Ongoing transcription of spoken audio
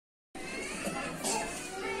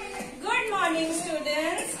morning,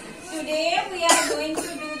 students. Today we are going to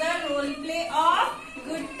do the role play of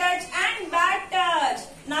good touch and bad touch.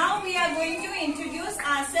 Now we are going to introduce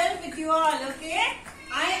ourselves with you all, okay?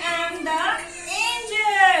 I am the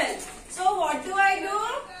angel. So what do I do?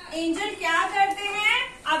 Angel क्या करते हैं?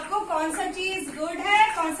 आपको कौन सा चीज good है,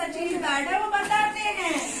 कौन सा चीज बैड है वो बताते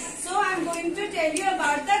हैं. So I am going to tell you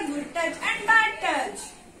about the good touch and bad touch.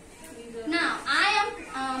 Now I am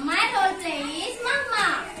my role play is mama.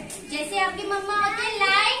 जैसे आपकी मम्मा होती है,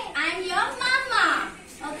 like I am your mama.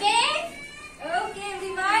 Okay? Okay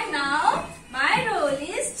everyone, now my role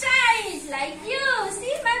is child like you.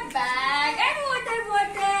 See my bag and water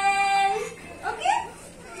bottle. Okay?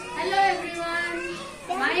 Hello everyone.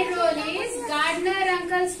 My role is gardener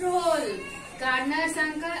uncle's role.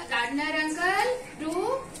 Gardener uncle do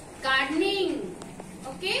gardening.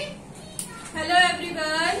 Okay? Hello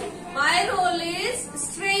everyone, my role is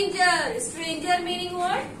stranger. Stranger meaning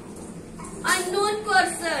what? Unknown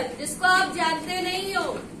person, जिसको आप जानते नहीं हो.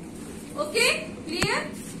 Okay? Clear?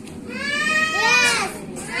 Yes.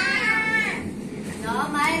 Now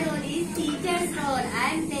my role is teacher's role. I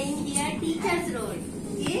am playing here teacher's role.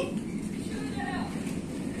 Okay?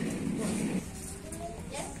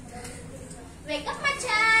 Wake up, my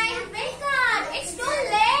child. Wake up. It's too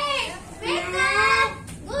late. Wake up.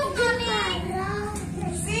 Good morning.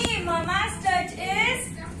 See, mama's touch is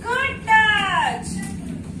good touch.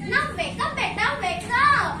 Now wake up, beta. Wake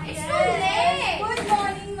up. It's too late. Good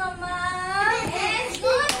morning, mama. Yes,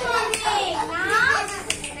 good morning. Now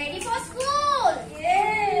ready for school.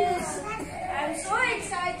 Yes, I'm so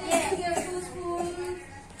excited to go to school.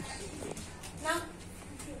 Now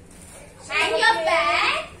hang your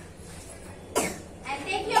bag and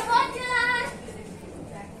take your bottle.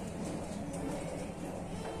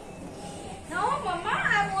 No, mama,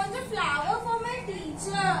 I want a flower for my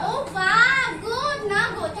teacher. Oh wow, good. Now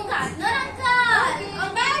go to gardener uncle. Okay,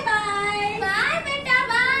 bye bye. Bye, beta.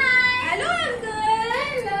 Bye. Hello, uncle.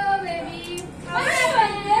 Hello baby. Hello,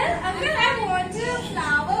 uncle. Uncle, I want a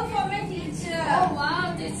flower for my teacher. Oh wow,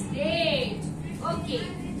 that's great. Okay,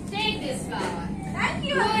 take this flower. Thank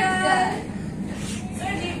you, Good uncle. girl. So,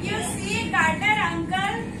 did you see gardener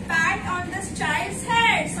uncle pat on this child's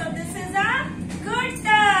head? So, this is a good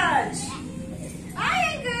touch. Hi,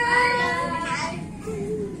 uncle.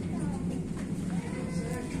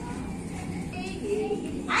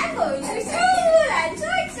 I'm going to school. I'm so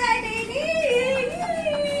excited.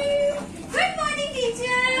 Good morning,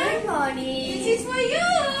 teacher. Good morning. This is for you.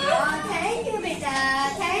 Oh, thank you, beta.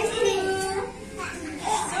 Thank you.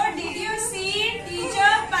 So, did you see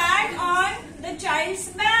teacher pat on the child's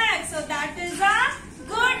back? So, that is a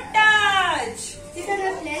good touch. Sit on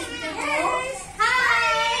the place, beta. Yes.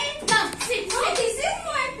 Hi. Come, sit. No, this is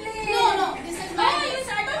my place. No, this is my Oh, place. you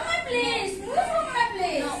sat on my place. Move from my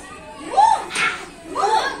place. No. Move.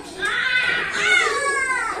 Move.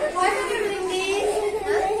 Why are you doing this?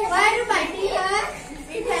 Why are you biting her?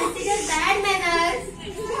 It's considered bad manners.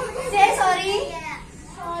 Say sorry.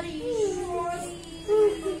 Sorry.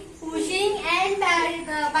 Pushing and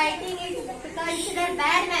biting is considered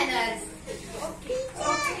bad manners.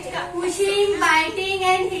 Pushing, biting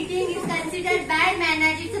and hitting is considered bad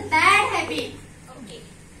manners. It's a bad habit.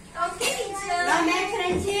 Okay, teacher. Now make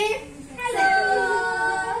friendship.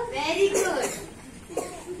 Hello. Very good.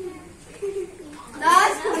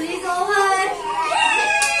 Now school is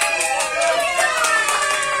over.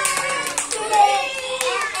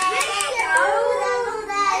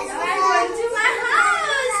 Now I'm going to my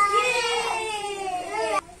house.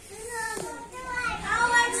 Yay. Now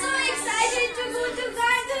I'm so excited to go to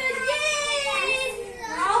garden. Yay.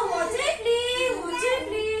 Now what I play?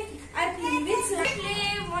 I play with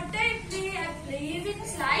slide. What I play with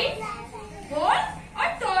slide, ball or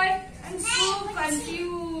toy. I'm so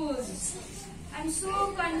confused.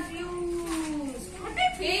 What I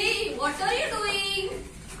play? Hey, what are you doing?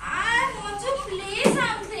 I want to play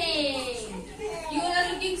something. You are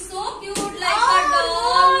looking so cute like Oh, a doll.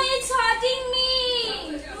 no, it's hurting me.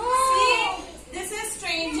 See, this is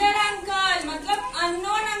stranger uncle. मतलब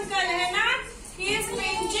unknown uncle है ना? He is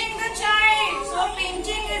pinching the child. So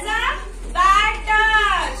pinching is a bad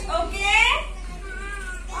touch. Okay?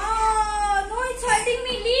 Oh no, it's hurting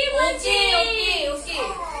me. Leave Okay.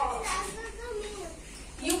 Oh.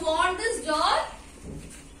 You want this doll?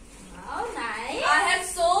 How nice. I have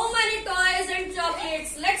so many toys and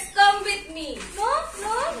chocolates. Let's come with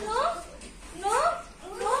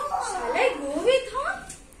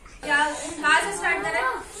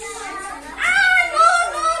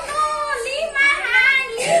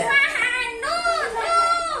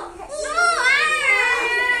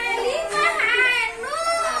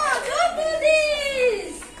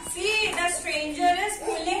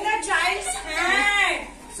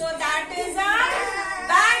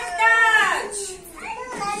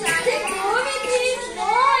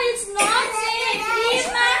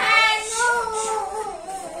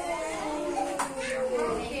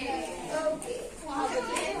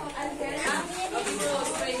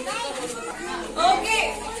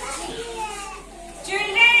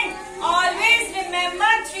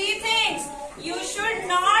should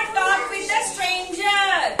not talk with a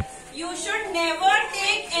stranger. You should never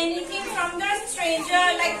take anything from the stranger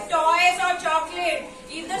like toys or chocolate.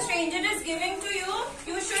 If the stranger is giving to you,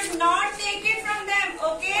 you should not take it from them,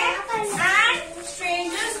 okay? And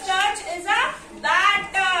stranger's touch is a